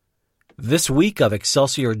This week of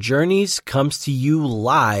Excelsior Journeys comes to you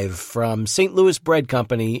live from St. Louis Bread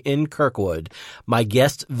Company in Kirkwood. My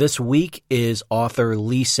guest this week is author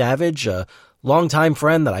Leigh Savage, a longtime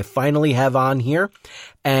friend that I finally have on here.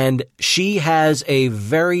 And she has a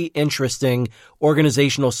very interesting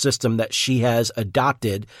organizational system that she has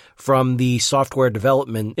adopted from the software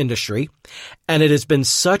development industry. And it has been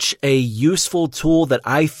such a useful tool that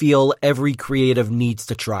I feel every creative needs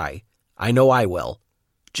to try. I know I will.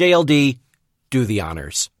 JLD, do the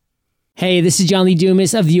honors. Hey, this is John Lee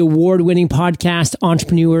Dumas of the award-winning podcast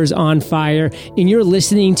Entrepreneurs on Fire, and you're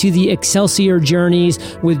listening to the Excelsior Journeys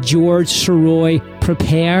with George Sirois.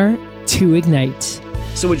 Prepare to ignite.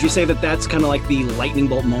 So would you say that that's kind of like the lightning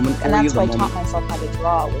bolt moment for you? And that's why I taught myself how to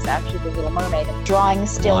draw, was actually The Little Mermaid, drawing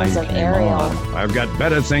stills of Ariel. I've got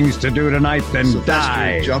better things to do tonight than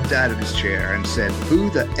die. Sylvester jumped out of his chair and said, "Who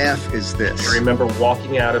the F is this?" I remember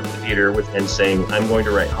walking out of the theater and saying, "I'm going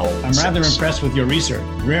to write Halloween." I'm rather impressed with your research.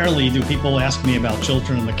 Rarely do people ask me about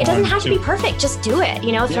Children of the Corn. It doesn't have to be perfect. Just do it.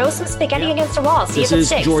 Throw some spaghetti against a wall. See if it sticks.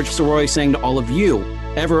 This is George Sirois saying to all of you,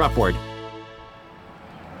 ever upward.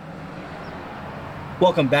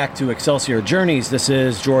 Welcome back to Excelsior Journeys. This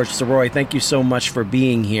is George Sirois. Thank you so much for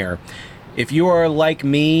being here. If you are like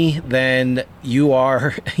me, then you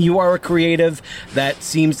are a creative that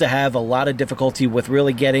seems to have a lot of difficulty with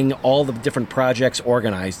really getting all the different projects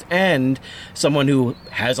organized, and someone who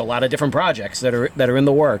has a lot of different projects that are in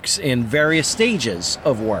the works in various stages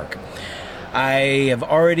of work. I have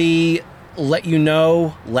already let you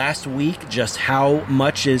know last week just how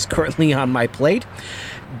much is currently on my plate,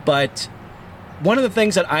 but one of the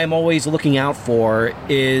things that I'm always looking out for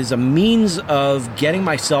is a means of getting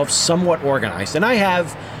myself somewhat organized. And I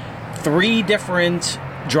have 3 different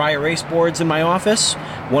dry erase boards in my office.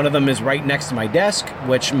 One of them is right next to my desk,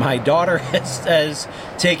 which my daughter has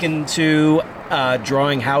taken to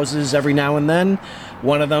drawing houses every now and then.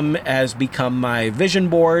 One of them has become my vision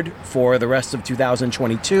board for the rest of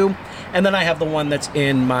 2022. And then I have the one that's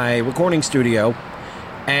in my recording studio.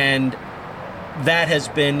 And that has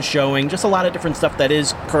been showing just a lot of different stuff that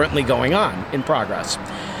is currently going on in progress.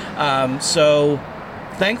 So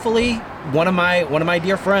thankfully, one of my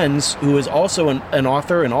dear friends, who is also an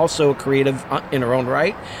author and also a creative in her own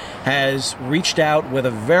right, has reached out with a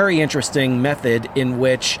very interesting method in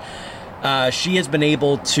which she has been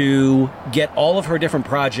able to get all of her different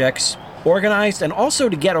projects organized and also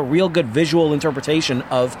to get a real good visual interpretation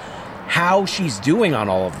of how she's doing on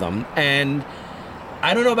all of them. And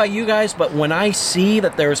I don't know about you guys, but when I see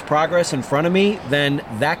that there's progress in front of me, then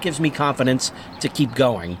that gives me confidence to keep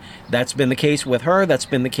going. That's been the case with her. That's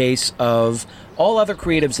been the case of all other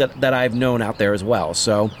creatives that I've known out there as well.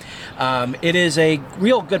 So it is a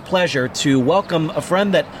real good pleasure to welcome a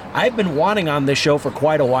friend that I've been wanting on this show for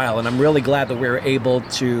quite a while, and I'm really glad that we were able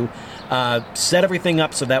to set everything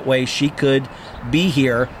up so that way she could be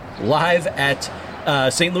here live at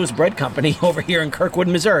St. Louis Bread Company over here in Kirkwood,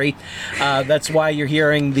 Missouri. That's why you're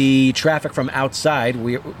hearing the traffic from outside.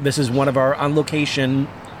 This is one of our on-location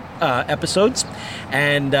episodes,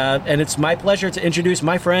 and it's my pleasure to introduce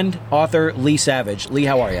my friend, author Leigh Savage. Leigh,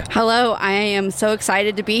 how are you? Hello, I am so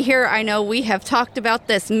excited to be here. I know we have talked about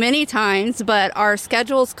this many times, but our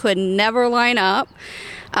schedules could never line up.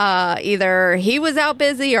 Either he was out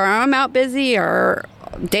busy, or I'm out busy, or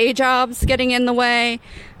day jobs getting in the way.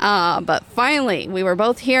 But finally, we were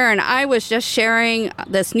both here, and I was just sharing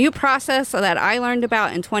this new process that I learned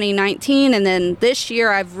about in 2019. And then this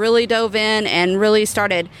year, I've really dove in and really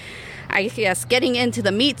started, I guess, getting into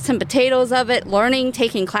the meats and potatoes of it,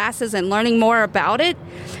 taking classes and learning more about it.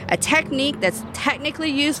 A technique that's technically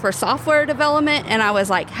used for software development. And I was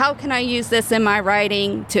like, how can I use this in my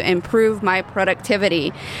writing to improve my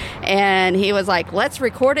productivity? And he was like, let's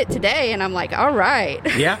record it today. And I'm like, all right.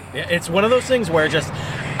 Yeah, it's one of those things where just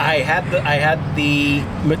I had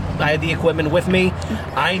the equipment with me.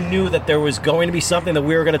 I knew that there was going to be something that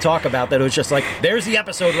we were going to talk about that was just like, there's the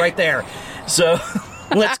episode right there. So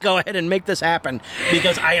let's go ahead and make this happen,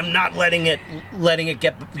 because I am not letting it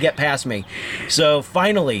get past me. So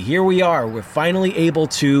finally, here we are. We're finally able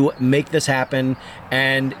to make this happen,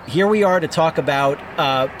 and here we are to talk about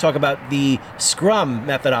the Scrum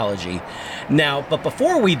methodology. Now, but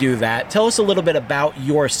before we do that, tell us a little bit about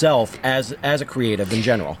yourself as a creative in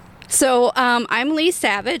general. So I'm Leigh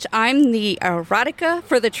Savage. I'm the erotica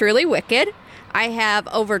for the Truly Wicked. I have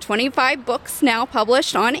over 25 books now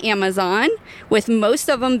published on Amazon, with most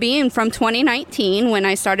of them being from 2019 when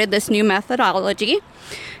I started this new methodology.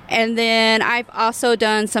 And then I've also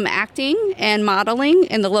done some acting and modeling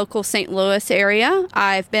in the local St. Louis area.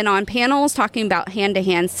 I've been on panels talking about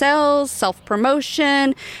hand-to-hand sales,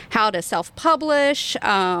 self-promotion, how to self-publish.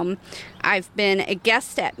 I've been a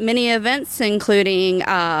guest at many events, including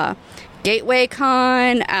Gateway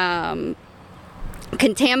Con,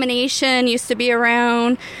 Contamination used to be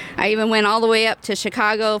around. I even went all the way up to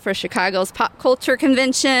Chicago for Chicago's Pop Culture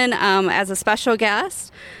Convention as a special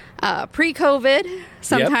guest. Pre-COVID,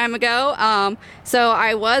 some time ago. So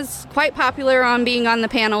I was quite popular on being on the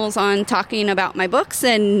panels on talking about my books,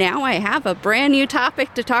 and now I have a brand new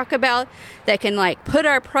topic to talk about that can put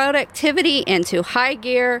our productivity into high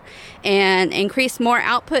gear and increase more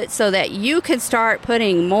output so that you can start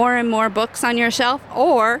putting more and more books on your shelf,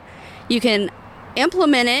 or you can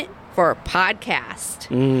implement it for a podcast.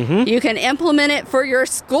 Mm-hmm. You can implement it for your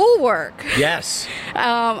schoolwork. Yes.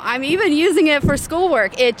 I'm even using it for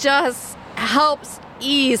schoolwork. It just helps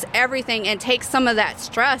ease everything and take some of that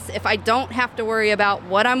stress. If I don't have to worry about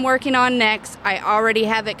what I'm working on next, I already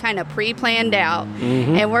have it kind of pre-planned out.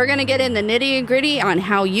 Mm-hmm. And we're going to get in the nitty and gritty on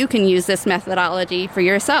how you can use this methodology for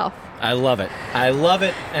yourself. I love it. I love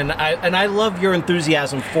it, and I love your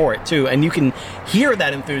enthusiasm for it too. And you can hear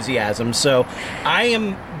that enthusiasm. So I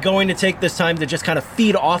am going to take this time to just kind of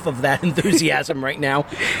feed off of that enthusiasm right now,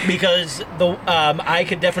 because I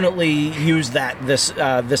could definitely use that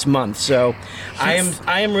this month. So yes.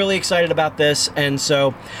 I am really excited about this, and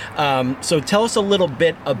so tell us a little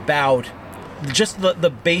bit about just the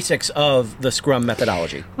basics of the Scrum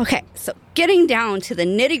methodology. Okay, so getting down to the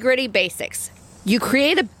nitty-gritty basics. You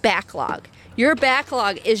create a backlog. Your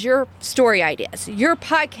backlog is your story ideas, your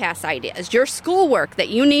podcast ideas, your schoolwork that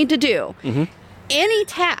you need to do. Mm-hmm. Any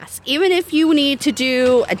task, even if you need to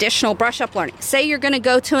do additional brush-up learning. Say you're going to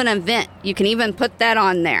go to an event. You can even put that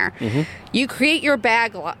on there. Mm-hmm. You create your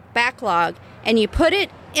backlog, and you put it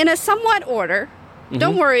in a somewhat order. Mm-hmm.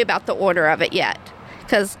 Don't worry about the order of it yet.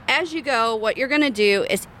 Because as you go, what you're going to do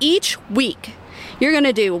is each week, you're going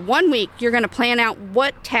to do 1 week, you're going to plan out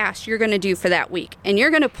what tasks you're going to do for that week. And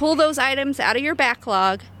you're going to pull those items out of your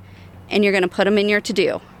backlog, and you're going to put them in your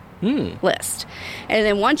to-do list. And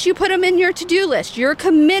then once you put them in your to-do list, you're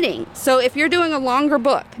committing. So if you're doing a longer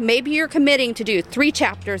book, maybe you're committing to do 3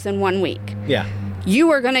 chapters in 1 week. Yeah.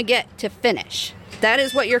 You are going to get to finish. That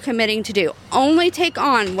is what you're committing to do. Only take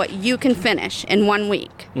on what you can finish in 1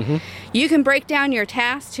 week. Mm-hmm. You can break down your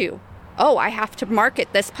tasks to, I have to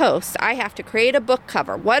market this post. I have to create a book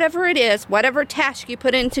cover. Whatever it is, whatever task you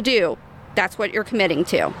put in to do, that's what you're committing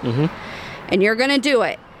to. Mm-hmm. And you're going to do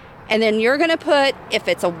it. And then you're going to put, if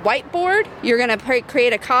it's a whiteboard, you're going to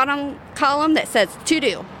create a column that says to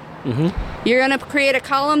do. Mm-hmm. You're going to create a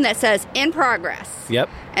column that says in progress. Yep.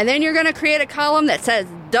 And then you're going to create a column that says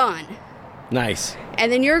done. Nice.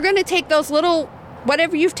 And then you're going to take those little,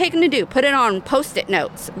 whatever you've taken to do, put it on Post-it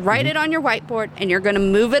notes, write it on your whiteboard, and you're going to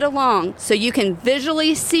move it along so you can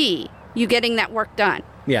visually see you getting that work done.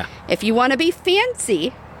 Yeah. If you want to be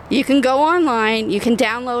fancy, you can go online, you can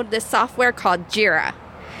download this software called Jira.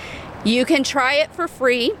 You can try it for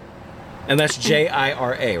free. And that's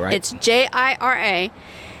Jira, right? It's Jira.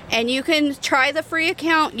 And you can try the free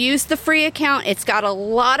account, use the free account. It's got a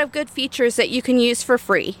lot of good features that you can use for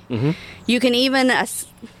free. Mm-hmm. You can even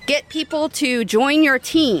get people to join your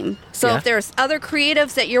team. So if there's other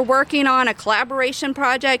creatives that you're working on, a collaboration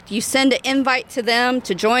project, you send an invite to them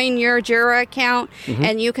to join your Jira account,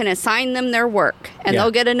 and you can assign them their work. And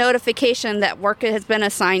they'll get a notification that work has been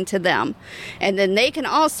assigned to them. And then they can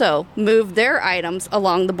also move their items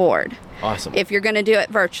along the board. Awesome. If you're going to do it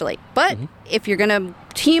virtually. But if you're going to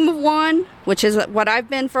team of 1, which is what I've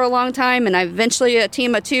been for a long time, and eventually a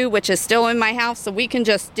team of 2, which is still in my house, so we can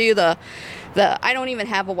just do the I don't even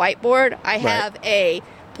have a whiteboard. I have a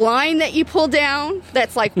blind that you pull down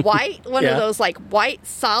that's like white, one of those like white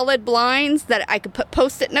solid blinds that I could put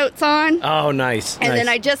Post-it notes on. Oh, nice. And then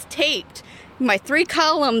I just taped my 3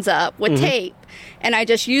 columns up with tape, and I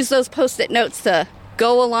just use those Post-it notes to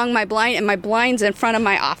go along my blind, and my blind's in front of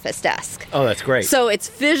my office desk. Oh, that's great. So it's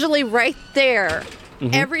visually right there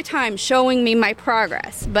every time showing me my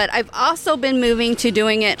progress. But I've also been moving to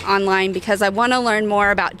doing it online because I want to learn more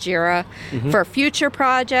about Jira for future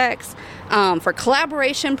projects, for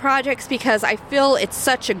collaboration projects, because I feel it's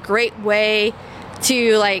such a great way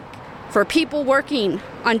to for people working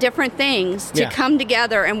on different things to come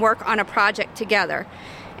together and work on a project together.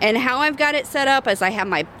 And how I've got it set up is I have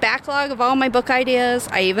my backlog of all my book ideas.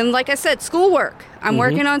 I even, like I said, schoolwork. I'm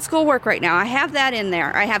working on schoolwork right now. I have that in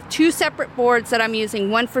there. I have 2 separate boards that I'm using,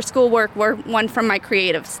 one for schoolwork, one for my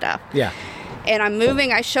creative stuff. Yeah. And I'm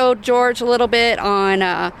moving. I showed George a little bit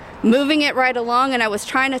on moving it right along, and I was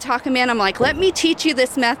trying to talk him in. I'm like, let me teach you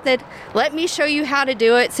this method. Let me show you how to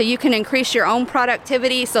do it so you can increase your own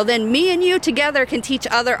productivity. So then me and you together can teach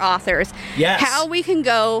other authors how we can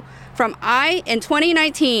go from in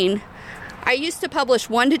 2019, I used to publish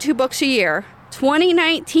 1 to 2 books a year.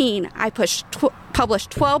 2019, I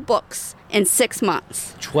published 12 books in 6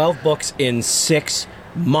 months. 12 books in 6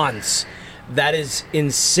 months. That is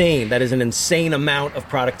insane. That is an insane amount of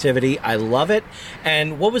productivity. I love it.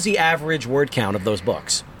 And what was the average word count of those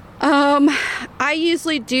books? I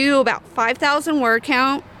usually do about 5,000 word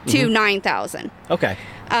count to 9,000. Okay.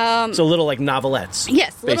 So little like novelettes.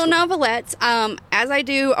 Yes, basically. Little novelettes. As I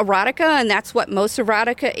do erotica, and that's what most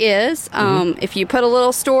erotica is. If you put a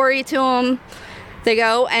little story to them, they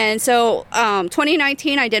go. And so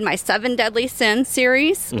 2019, I did my 7 Deadly Sins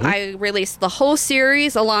series. I released the whole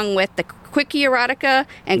series along with the Quickie Erotica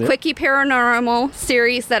and Quickie Paranormal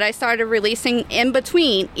series that I started releasing in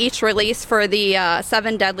between each release for the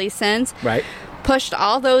 7 Deadly Sins. Right. Pushed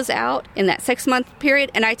all those out in that 6-month period.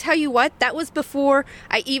 And I tell you what, that was before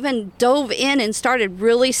I even dove in and started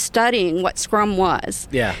really studying what Scrum was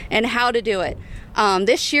and how to do it.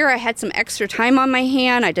 This year I had some extra time on my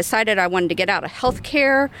hand. I decided I wanted to get out of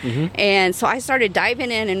healthcare. And so I started diving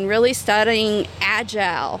in and really studying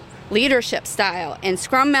Agile leadership style and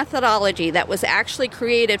Scrum methodology that was actually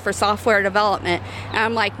created for software development. And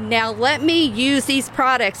I'm like, now let me use these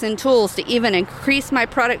products and tools to even increase my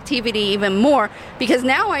productivity even more, because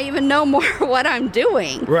now I even know more what I'm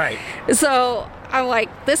doing. Right. So I'm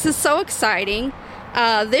like, this is so exciting.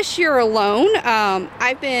 This year alone,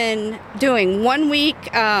 I've been doing 1 week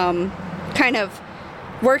kind of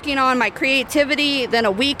working on my creativity, then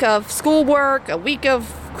a week of schoolwork, a week of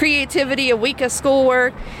creativity, a week of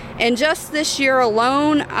schoolwork. And just this year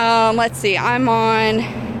alone, let's see, I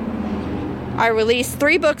released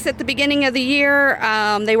 3 books at the beginning of the year.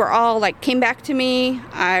 They were all came back to me.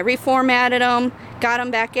 I reformatted them, got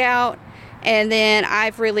them back out. And then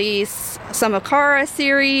I've released some Akara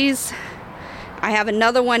series. I have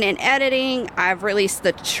another one in editing. I've released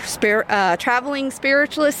the Traveling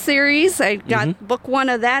Spiritualist series. I got book 1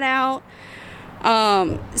 of that out.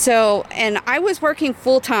 And I was working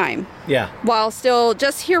full time. Yeah. While still,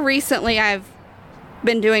 just here recently, I've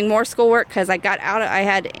been doing more schoolwork because I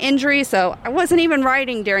had injury, so I wasn't even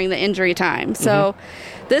writing during the injury time. So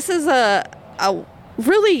this is a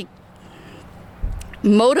really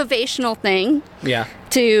motivational thing. Yeah.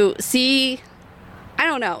 To see, I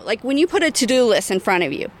don't know, when you put a to-do list in front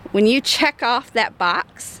of you, when you check off that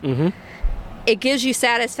box, it gives you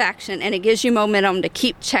satisfaction and it gives you momentum to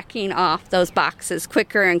keep checking off those boxes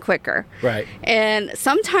quicker and quicker. Right. And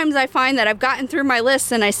sometimes I find that I've gotten through my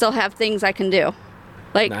list and I still have things I can do.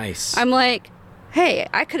 Nice. I'm like, hey,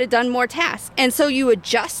 I could have done more tasks. And so you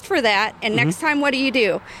adjust for that, and next time what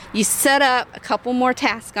do? You set up a couple more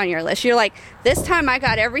tasks on your list. You're like, this time I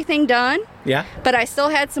got everything done, but I still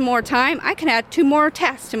had some more time. I can add 2 more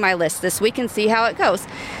tasks to my list this week and see how it goes.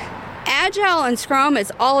 Agile and Scrum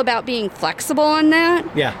is all about being flexible on that.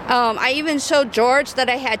 Yeah. I even showed George that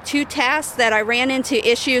I had 2 tasks that I ran into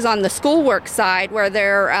issues on the schoolwork side where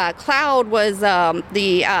their cloud was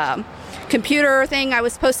the computer thing I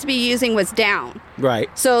was supposed to be using was down. Right.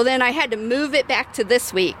 So then I had to move it back to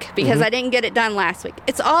this week because I didn't get it done last week.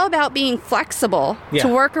 It's all about being flexible to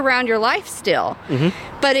work around your life still.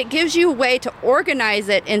 But it gives you a way to organize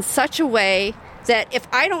it in such a way that if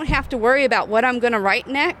I don't have to worry about what I'm going to write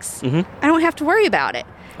next, I don't have to worry about it.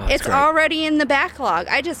 It's great. Already in the backlog.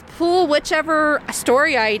 I just pull whichever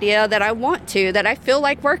story idea that I want to, that I feel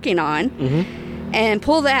like working on, and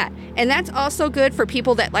pull that. And that's also good for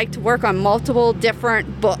people that like to work on multiple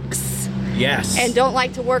different books. Yes. And don't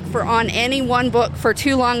like to work on any one book for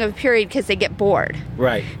too long of a period because they get bored.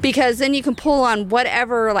 Right. Because then you can pull on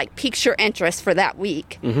whatever piques your interest for that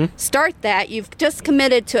week. Start that. You've just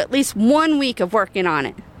committed to at least 1 week of working on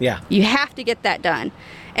it. Yeah. You have to get that done.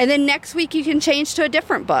 And then next week you can change to a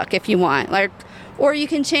different book if you want. Or you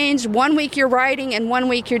can change 1 week you're writing and 1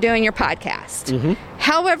 week you're doing your podcast.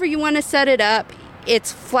 However you want to set it up,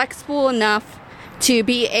 it's flexible enough to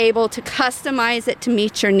be able to customize it to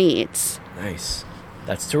meet your needs. Nice.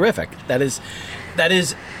 That's terrific. That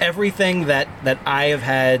is everything that I have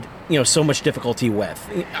had, so much difficulty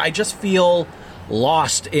with. I just feel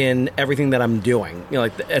lost in everything that I'm doing.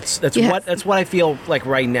 That's what I feel like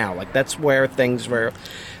right now. That's where things were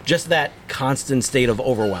just that constant state of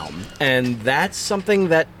overwhelm. And that's something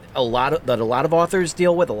that a lot of authors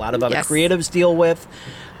deal with, a lot of other creatives deal with,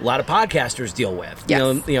 a lot of podcasters deal with.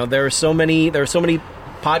 Yes. You know, there are so many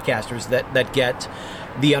podcasters that get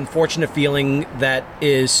the unfortunate feeling that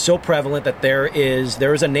is so prevalent that there is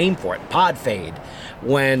a name for it, pod fade,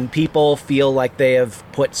 when people feel like they have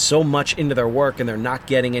put so much into their work and they're not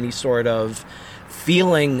getting any sort of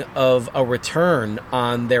feeling of a return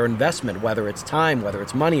on their investment, whether it's time, whether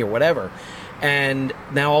it's money or whatever. And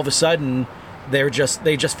now all of a sudden they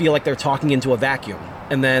just feel like they're talking into a vacuum,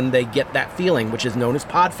 and then they get that feeling, which is known as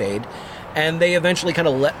pod fade, and they eventually kind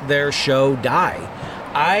of let their show die.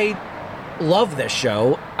 I love this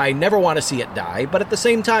show. I never want to see it die, but at the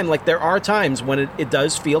same time, like, there are times when it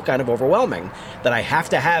does feel kind of overwhelming, that I have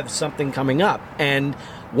to have something coming up. And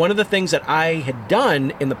one of the things that I had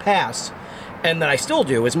done in the past, and that I still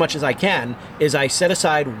do as much as I can, is I set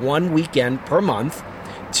aside one weekend per month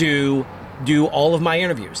to do all of my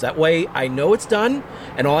interviews. That way I know it's done,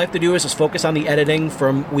 and all I have to do is just focus on the editing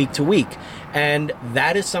from week to week. And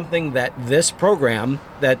that is something that this program,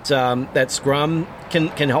 that Scrum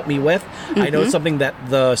can help me with. I know it's something that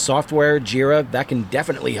the software Jira, that can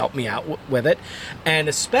definitely help me out with it. And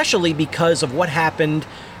especially because of what happened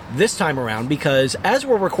this time around, because as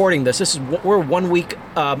we're recording this, we're 1 week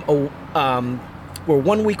we're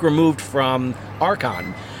 1 week removed from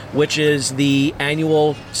Archon, which is the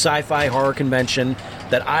annual sci-fi horror convention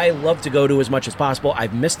that I love to go to as much as possible.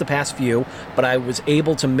 I've missed the past few, but I was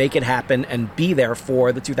able to make it happen and be there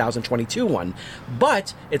for the 2022 one.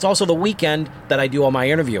 But it's also the weekend that I do all my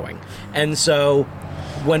interviewing. And so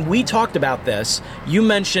when we talked about this, you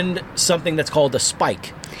mentioned something that's called a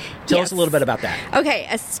spike. Tell us a little bit about that. Okay,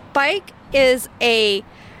 a spike is a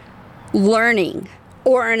learning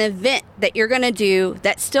or an event that you're going to do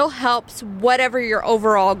that still helps whatever your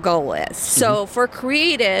overall goal is. So for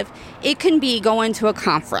creative, it can be going to a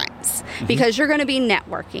conference because you're going to be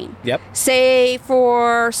networking. Yep. Say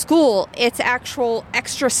for school, it's actual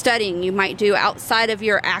extra studying you might do outside of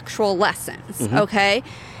your actual lessons, okay?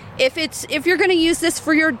 If you're going to use this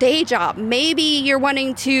for your day job, maybe you're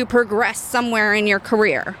wanting to progress somewhere in your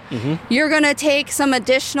career. You're going to take some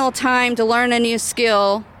additional time to learn a new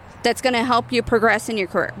skill that's going to help you progress in your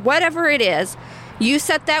career. Whatever it is, you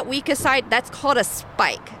set that week aside. That's called a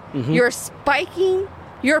spike. You're spiking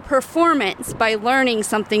your performance by learning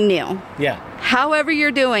something new. Yeah. However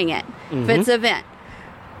you're doing it, if it's an event.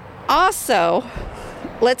 Also,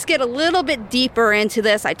 let's get a little bit deeper into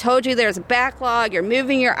this. I told you there's a backlog. You're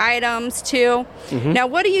moving your items to. Now,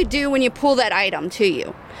 what do you do when you pull that item to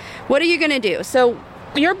you? What are you going to do? So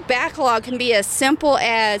your backlog can be as simple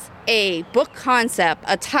as a book concept,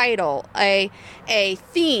 a title, a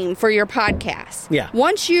theme for your podcast. Yeah.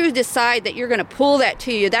 Once you decide that you're going to pull that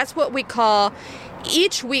to you, that's what we call,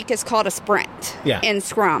 each week is called a sprint in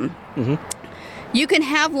Scrum. You can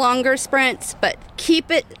have longer sprints, but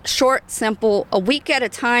keep it short, simple, a week at a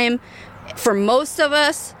time. For most of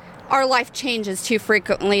us, our life changes too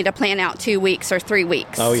frequently to plan out 2 weeks or 3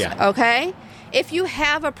 weeks. Oh, yeah. Okay? If you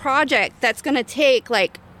have a project that's going to take,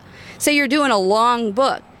 like, say you're doing a long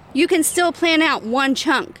book, you can still plan out one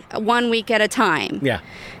chunk 1 week at a time. Yeah.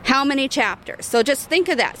 How many chapters? So just think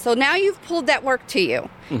of that. So now you've pulled that work to you.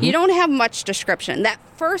 You don't have much description. That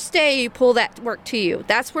first day you pull that work to you,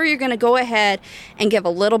 that's where you're going to go ahead and give a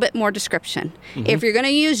little bit more description. If you're going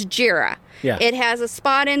to use Jira, it has a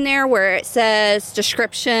spot in there where it says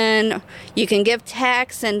description. You can give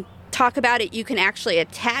text and talk about it. You can actually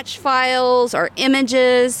attach files or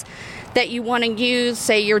images that you want to use.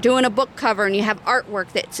 Say you're doing a book cover and you have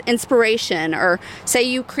artwork that's inspiration, or say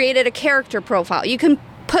you created a character profile. You can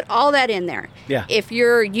put all that in there. Yeah. If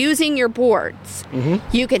you're using your boards,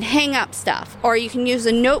 you can hang up stuff, or you can use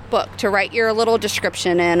a notebook to write your little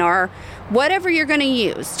description in, or whatever you're going to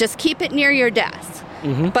use. Just keep it near your desk.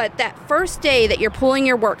 But that first day that you're pulling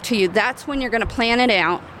your work to you, that's when you're going to plan it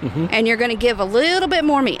out, and you're going to give a little bit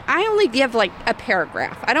more meat. I only give like a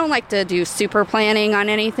paragraph. I don't like to do super planning on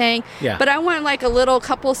anything, but I want like a little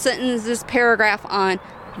couple sentences paragraph on,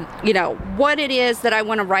 you know, what it is that I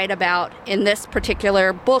want to write about in this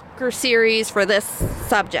particular book or series for this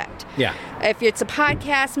subject. Yeah. If it's a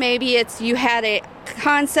podcast, maybe it's you had a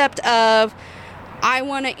concept of, I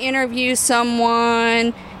want to interview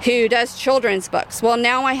someone who does children's books. Well,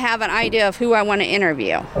 now I have an idea of who I want to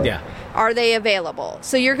interview. Yeah. Are they available?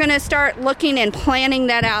 So you're going to start looking and planning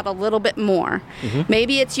that out a little bit more.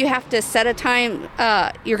 Maybe it's you have to set a time,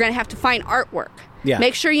 you're going to have to find artwork. Yeah.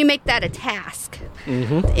 Make sure you make that a task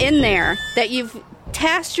in there, that you've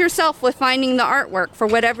tasked yourself with finding the artwork for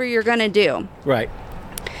whatever you're going to do. Right.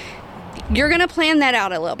 You're going to plan that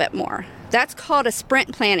out a little bit more. That's called a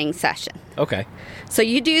sprint planning session. Okay. So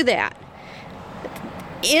you do that.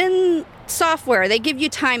 In software, they give you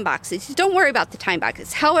time boxes. Don't worry about the time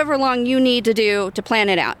boxes. However long you need to do to plan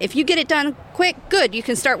it out. If you get it done quick, good. You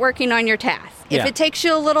can start working on your task. If it takes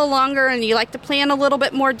you a little longer and you like to plan a little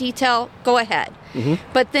bit more detail, go ahead.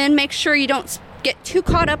 But then make sure you don't get too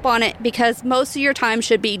caught up on it, because most of your time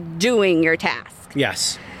should be doing your task.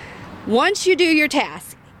 Yes. Once you do your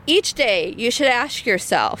task, each day you should ask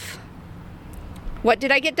yourself, what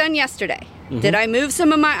did I get done yesterday? Did I move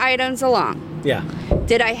some of my items along? Yeah.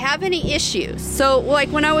 Did I have any issues? So, like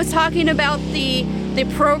when I was talking about the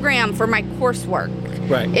program for my coursework,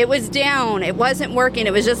 right? It was down. It wasn't working.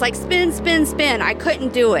 It was just like spin, spin, spin. I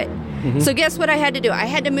couldn't do it. So guess what I had to do? I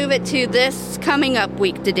had to move it to this coming up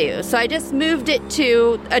week to do. So I just moved it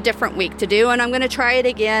to a different week to do, and I'm going to try it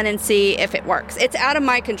again and see if it works. It's out of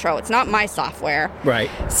my control. It's not my software. Right.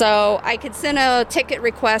 So I could send a ticket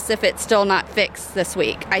request if it's still not fixed this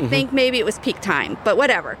week. I think maybe it was peak time, but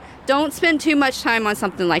whatever. Don't spend too much time on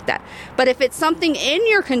something like that. But if it's something in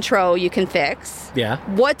your control you can fix,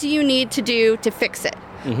 what do you need to do to fix it?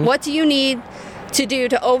 What do you need to do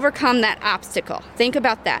to overcome that obstacle? Think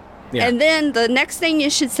about that. Yeah. And then the next thing you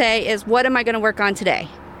should say is, what am I going to work on today?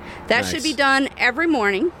 That should be done every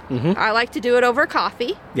morning. I like to do it over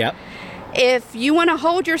coffee. Yep. If you want to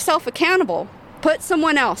hold yourself accountable, put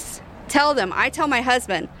someone else. Tell them. I tell my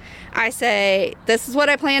husband, I say, this is what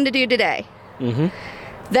I plan to do today.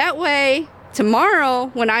 That way, tomorrow,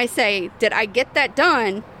 when I say, did I get that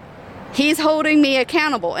done, he's holding me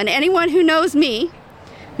accountable. And anyone who knows me,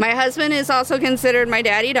 my husband is also considered my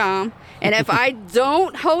daddy Dom. And if I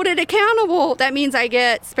don't hold it accountable, that means I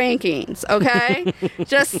get spankings, okay?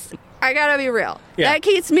 I gotta be real. Yeah. That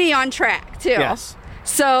keeps me on track, too. Yes.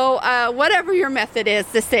 So whatever your method is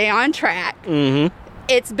to stay on track,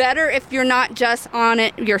 it's better if you're not just on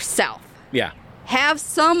it yourself. Yeah. Have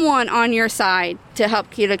someone on your side to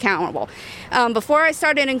help keep accountable. Before I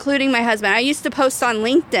started including my husband, I used to post on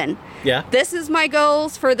LinkedIn. Yeah. This is my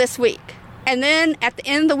goals for this week. And then at the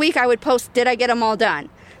end of the week, I would post, did I get them all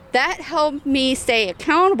done? That helped me stay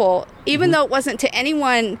accountable, even though it wasn't to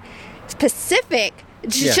anyone specific.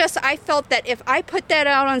 Just I felt that if I put that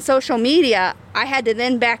out on social media, I had to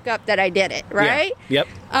then back up that I did it, right? Yeah.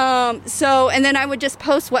 Yep. And then I would just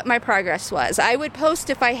post what my progress was. I would post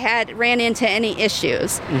if I had ran into any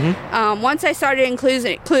issues. Once I started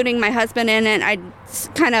including my husband in it, I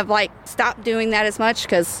kind of like stopped doing that as much,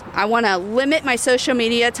 because I want to limit my social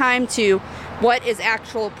media time to what is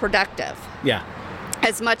actual productive. Yeah.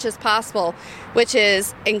 As much as possible, which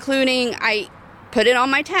is including, I put it on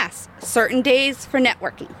my tasks, certain days for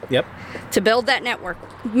networking. Yep. To build that network.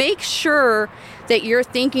 Make sure that you're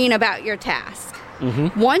thinking about your task.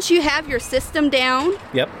 Once you have your system down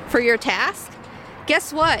for your task,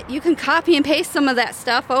 guess what? You can copy and paste some of that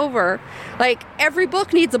stuff over. Like, every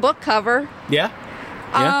book needs a book cover. Yeah.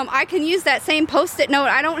 I can use that same Post-it note.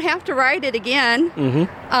 I don't have to write it again.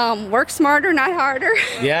 Work smarter, not harder.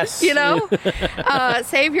 Yes. You know?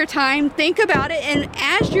 Save your time. Think about it. And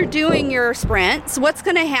as you're doing your sprints, what's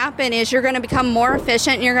going to happen is you're going to become more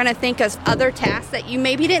efficient. And you're going to think of other tasks that you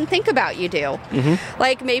maybe didn't think about you do.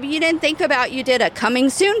 Like maybe you didn't think about you did a coming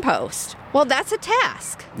soon post. Well, that's a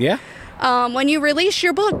task. Yeah. When you release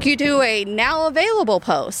your book, you do a now available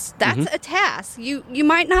post. That's a task. You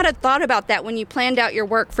might not have thought about that when you planned out your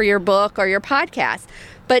work for your book or your podcast.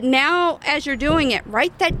 But now, as you're doing it,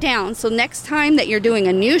 write that down. So next time that you're doing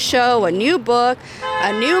a new show, a new book,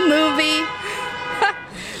 a new movie,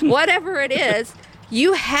 whatever it is,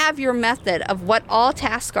 you have your method of what all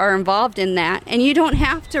tasks are involved in that. And you don't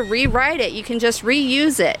have to rewrite it. You can just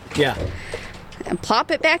reuse it. Yeah. And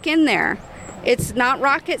plop it back in there. It's not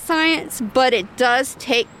rocket science, but it does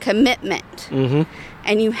take commitment.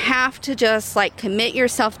 And you have to just like commit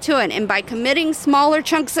yourself to it. And by committing smaller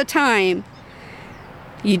chunks of time,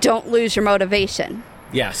 you don't lose your motivation.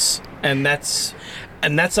 Yes. And that's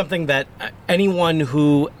something that anyone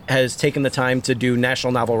who has taken the time to do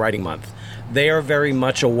National Novel Writing Month, they are very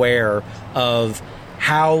much aware of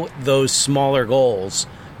how those smaller goals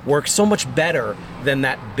work so much better than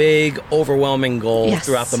that big, overwhelming goal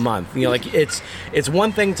throughout the month. You know, like it's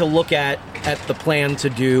one thing to look at the plan to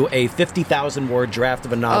do a 50,000-word draft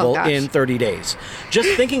of a novel in 30 days. Just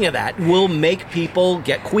thinking of that will make people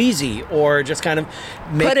get queasy or just kind of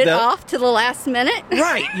put it off to the last minute.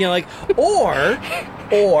 Right. You know, like,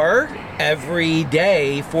 or every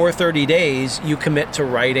day for 30 days, you commit to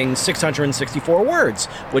writing 664 words,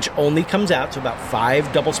 which only comes out to about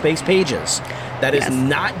 5 double-spaced pages. That is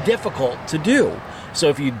not difficult to do. So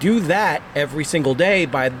if you do that every single day,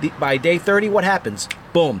 by day 30, what happens?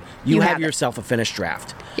 Boom. You have yourself a finished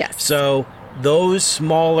draft. Yes. So those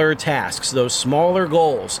smaller tasks, those smaller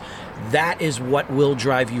goals, that is what will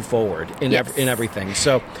drive you forward in in everything.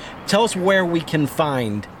 So tell us where we can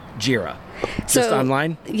find Jira. Just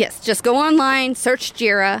online? Yes, just go online, search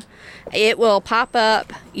Jira. It will pop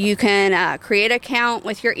up. You can create an account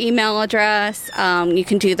with your email address. You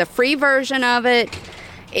can do the free version of it.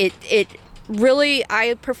 It really,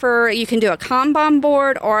 I prefer, you can do a Kanban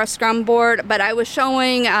board or a Scrum board, but I was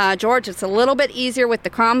showing George it's a little bit easier with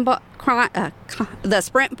the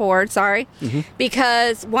sprint board,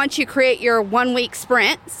 because once you create your 1 week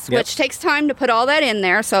sprints, which takes time to put all that in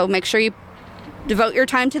there, so make sure you devote your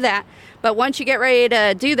time to that. But once you get ready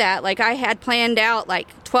to do that, like I had planned out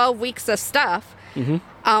like 12 weeks of stuff,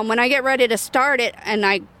 when I get ready to start it and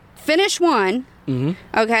I finish one,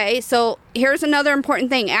 okay, so here's another important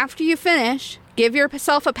thing. After you finish, give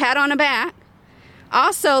yourself a pat on the back.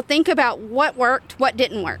 Also, think about what worked, what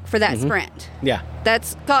didn't work for that sprint. Yeah.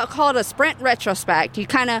 That's called a sprint retrospect. You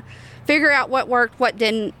kind of figure out what worked, what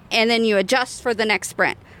didn't, and then you adjust for the next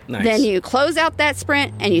sprint. Nice. Then you close out that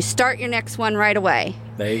sprint and you start your next one right away.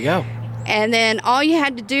 There you go. And then all you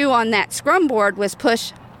had to do on that Scrum board was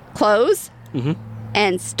push close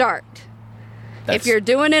and start. If you're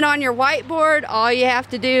doing it on your whiteboard, all you have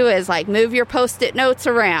to do is like move your Post-it notes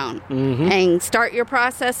around and start your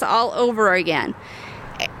process all over again.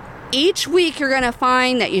 Each week you're going to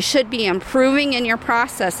find that you should be improving in your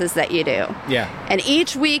processes that you do. Yeah. And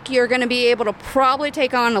each week you're going to be able to probably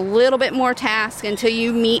take on a little bit more tasks until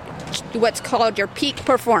you meet what's called your peak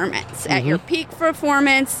performance. At your peak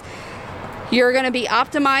performance, you're going to be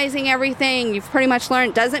optimizing everything. You've pretty much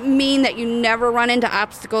learned. Doesn't mean that you never run into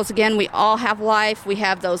obstacles again. We all have life. We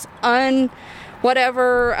have those last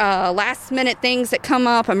minute things that come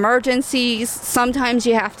up, emergencies. Sometimes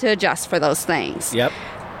you have to adjust for those things. Yep.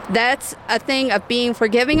 That's a thing of being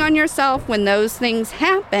forgiving on yourself when those things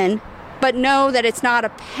happen, but know that it's not a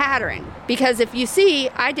pattern. Because if you see,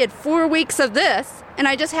 I did 4 weeks of this, and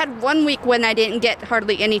I just had 1 week when I didn't get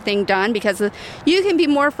hardly anything done, because you can be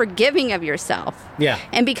more forgiving of yourself. Yeah.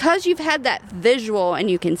 And because you've had that visual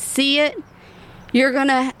and you can see it, you're going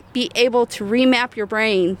to be able to remap your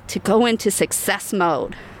brain to go into success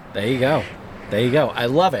mode. There you go. There you go. I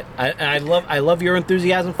love it. I love your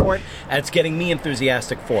enthusiasm for it, and it's getting me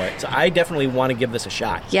enthusiastic for it. So I definitely want to give this a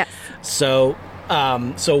shot. Yes. So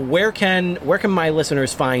where can my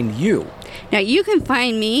listeners find you? Now, you can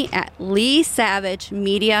find me at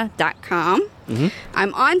leesavagemedia.com.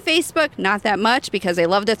 I'm on Facebook, not that much, because they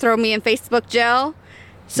love to throw me in Facebook jail.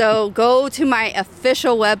 So go to my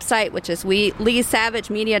official website, which is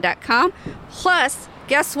leesavagemedia.com. Plus,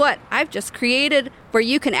 guess what? I've just created where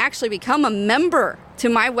you can actually become a member to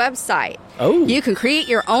my website. Oh. You can create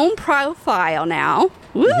your own profile now.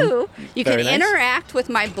 Woo! You can Very nice. interact with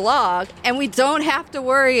my blog, and we don't have to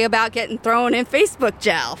worry about getting thrown in Facebook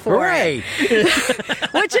jail for it.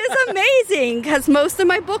 Which is amazing, because most of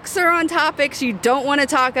my books are on topics you don't want to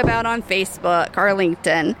talk about on Facebook or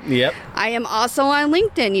LinkedIn. Yep. I am also on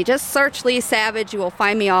LinkedIn. You just search Lee Savage. You will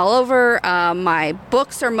find me all over. My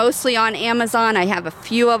books are mostly on Amazon. I have a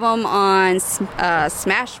few of them on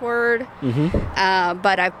Smashword.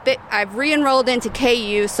 But I've re-enrolled into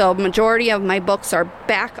KU, so majority of my books are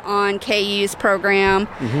back on KU's program.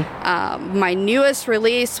 My newest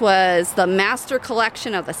release was the Master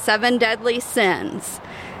Collection of the 7 Deadly Sins.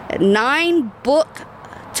 9-book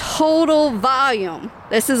total volume.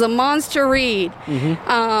 This is a monster read.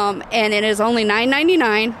 And it is only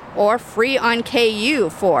 $9.99 or free on KU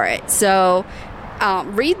for it. So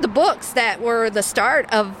read the books that were the start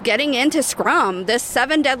of getting into Scrum. This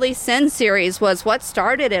 7 Deadly Sins series was what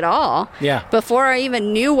started it all. Yeah. Before I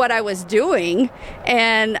even knew what I was doing.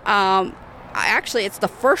 And actually, it's the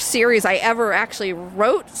first series I ever actually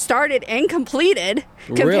wrote, started, and completed,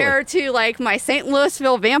 compared to like my St.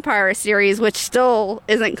 Louisville Vampire series, which still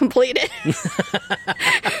isn't completed.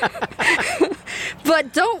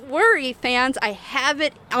 But don't worry, fans. I have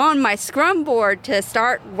it on my Scrum board to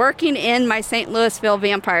start working in my St. Louisville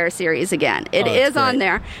Vampire series again. It is on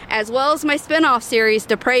there, as well as my spin-off series,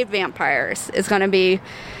 Depraved Vampires, is going to be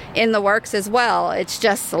in the works as well. It's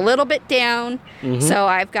just a little bit down. So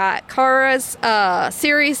I've got Kara's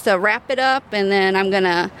series to wrap it up, and then I'm going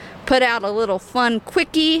to put out a little fun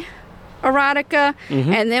quickie erotica,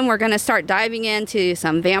 and then we're going to start diving into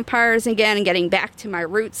some vampires again and getting back to my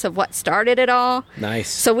roots of what started it all. Nice.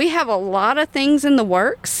 So we have a lot of things in the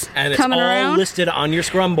works and coming it's all around. listed on your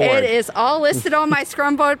Scrum board. It is all listed on my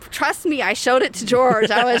Scrum board. Trust me, I showed it to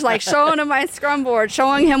George. I was like showing him my Scrum board,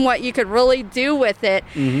 showing him what you could really do with it.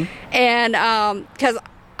 And because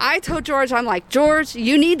I told George, I'm like, George,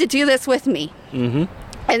 you need to do this with me.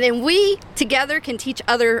 And then we together can teach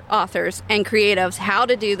other authors and creatives how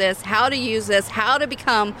to do this, how to use this, how to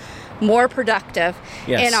become more productive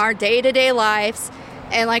in our day-to-day lives.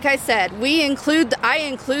 And like I said, I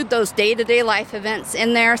include those day-to-day life events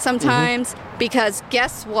in there sometimes because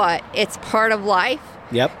guess what? It's part of life.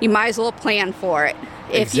 Yep. You might as well plan for it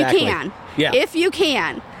if you can. Yeah. If you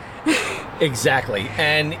can. Exactly.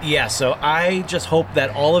 And so I just hope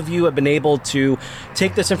that all of you have been able to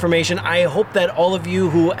take this information. I hope that all of you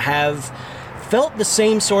who have felt the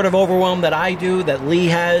same sort of overwhelm that I do, that Lee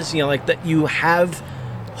has, like that you have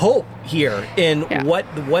hope here in what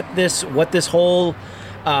this whole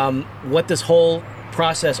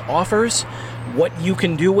process offers, what you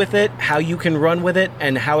can do with it, how you can run with it,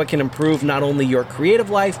 and how it can improve not only your creative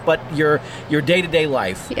life but your day-to-day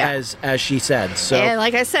life, as she said. So, and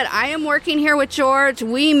like I said, I am working here with George.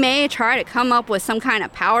 We may try to come up with some kind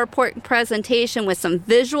of PowerPoint presentation with some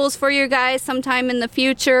visuals for you guys sometime in the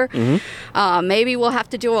future. Maybe we'll have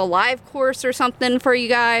to do a live course or something for you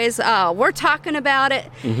guys. We're talking about it.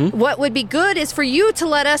 What would be good is for you to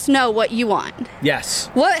let us know what you want. Yes.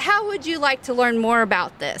 How would you like to learn more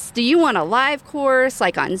about this? Do you want a live course,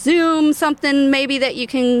 like on Zoom, something maybe that you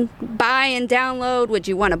can buy and download? Would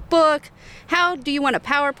you want a book? How do you want a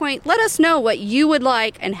PowerPoint? Let us know what you would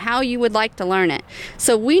like and how you would like to learn it.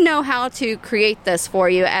 So we know how to create this for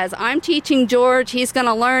you. As I'm teaching George, he's going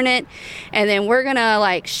to learn it, and then we're going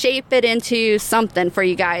to shape it into something for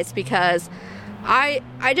you guys, because I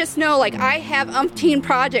just know I have umpteen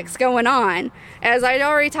projects going on. As I'd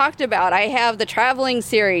already talked about, I have the traveling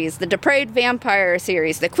series, the Depraved Vampire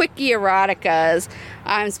series, the Quickie Eroticas.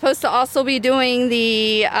 I'm supposed to also be doing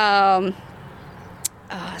the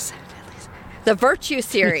Virtue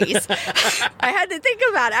series. I had to think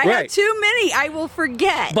about it. I have too many. I will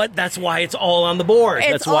forget. But that's why it's all on the board.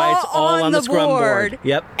 That's why it's all on the Scrum board.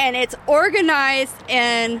 Yep. And it's organized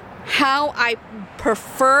in how I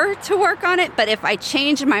prefer to work on it, but if I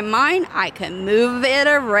change my mind, I can move it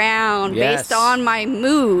around based on my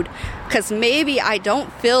mood, because maybe I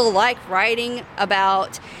don't feel like writing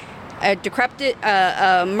about a decrepit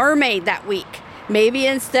mermaid that week. Maybe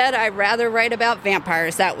instead I'd rather write about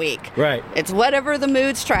vampires that week. Right. It's whatever the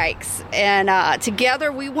mood strikes. And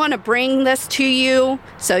together we want to bring this to you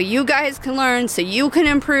so you guys can learn, so you can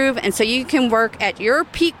improve, and so you can work at your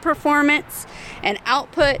peak performance and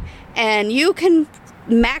output, and you can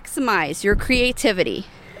maximize your creativity.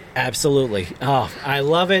 Absolutely. Oh, I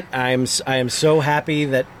love it. I am so happy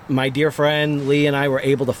that my dear friend Lee and I were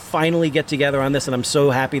able to finally get together on this, and I'm so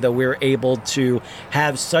happy that we're able to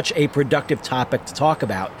have such a productive topic to talk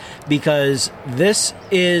about, because this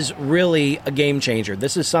is really a game changer.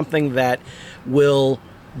 This is something that will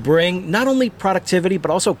bring not only productivity but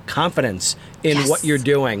also confidence in what you're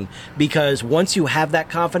doing, because once you have that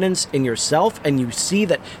confidence in yourself and you see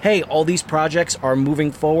that, hey, all these projects are moving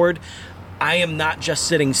forward, I am not just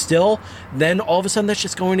sitting still, then all of a sudden that's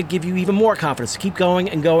just going to give you even more confidence to keep going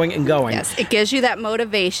and going and going. Yes, it gives you that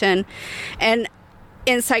motivation. And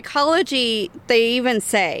in psychology, they even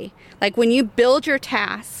say, when you build your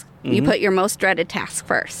task, you put your most dreaded task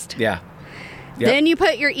first. Yeah. Yep. Then you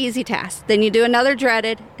put your easy task. Then you do another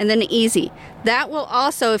dreaded and then easy. That will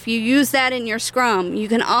also, if you use that in your Scrum, you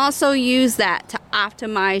can also use that to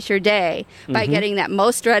optimize your day by getting that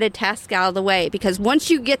most dreaded task out of the way. Because once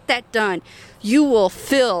you get that done, you will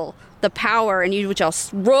feel the power and you will just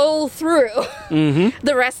roll through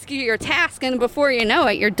the rest of your task. And before you know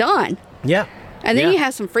it, you're done. Yeah. And then you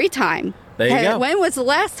have some free time. There you go. When was the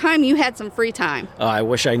last time you had some free time? Oh, I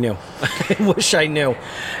wish I knew. I wish I knew.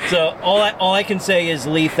 So all I can say is,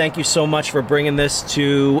 Lee, thank you so much for bringing this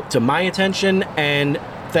to my attention, and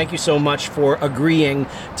thank you so much for agreeing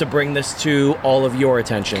to bring this to all of your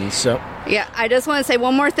attention. So yeah, I just want to say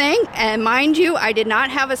one more thing. And mind you, I did not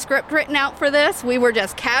have a script written out for this. We were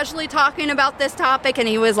just casually talking about this topic, and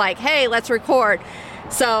he was like, hey, let's record.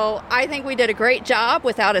 So I think we did a great job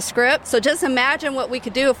without a script. So just imagine what we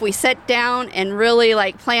could do if we sat down and really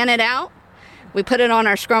plan it out. We put it on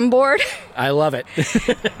our Scrum board. I love it.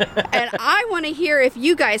 And I want to hear if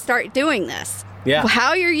you guys start doing this. Yeah.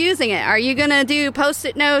 How you're using it. Are you going to do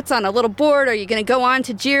Post-it notes on a little board? Are you going to go on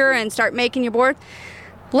to Jira and start making your board?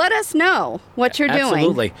 Let us know what you're doing.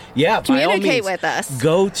 Absolutely. Yeah, communicate by all means, with us.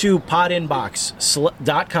 Go to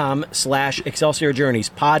podinbox.com/Excelsior Journeys,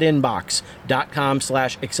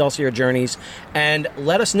 podinbox.com/Excelsior Journeys, and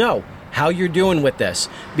let us know how you're doing with this,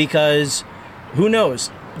 because who knows,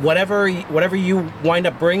 whatever you wind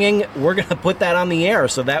up bringing, we're going to put that on the air,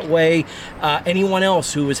 so that way anyone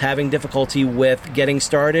else who is having difficulty with getting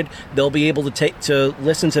started, they'll be able to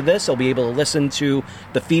listen to this. They'll be able to listen to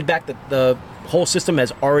the feedback that the whole system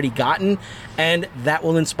has already gotten, and that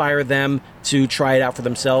will inspire them to try it out for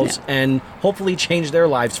themselves and hopefully change their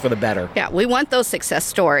lives for the better. Yeah, we want those success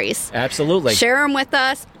stories. Absolutely. Share them with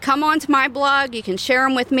us. Come on to my blog. You can share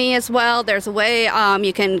them with me as well. There's a way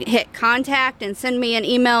you can hit contact and send me an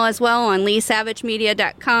email as well on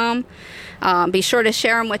leesavagemedia.com. Be sure to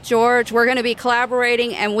share them with George. We're going to be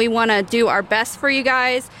collaborating, and we want to do our best for you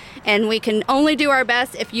guys, and we can only do our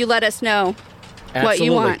best if you let us know what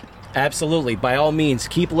you want. Absolutely. By all means,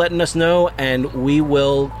 keep letting us know, and we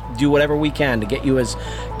will do whatever we can to get you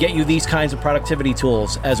these kinds of productivity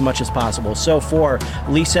tools as much as possible. So for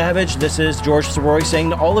Lee Savage, this is George Soroy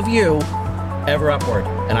saying to all of you, ever upward,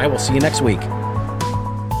 and I will see you next week.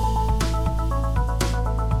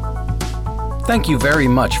 Thank you very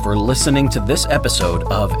much for listening to this episode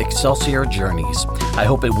of Excelsior Journeys. I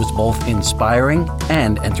hope it was both inspiring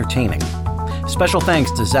and entertaining. Special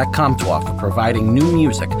thanks to Zach Comtois for providing new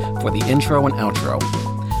music for the intro and outro.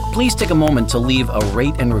 Please take a moment to leave a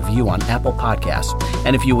rate and review on Apple Podcasts.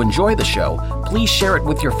 And if you enjoy the show, please share it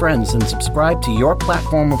with your friends and subscribe to your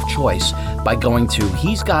platform of choice by going to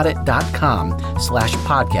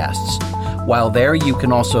he'sgotit.com/podcasts. While there, you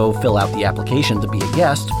can also fill out the application to be a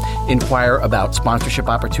guest, inquire about sponsorship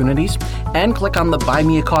opportunities, and click on the Buy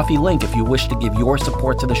Me a Coffee link if you wish to give your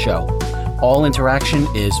support to the show. All interaction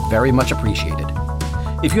is very much appreciated.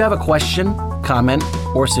 If you have a question, comment,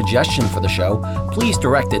 or suggestion for the show, please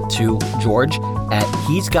direct it to George at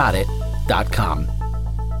he'sgotit.com.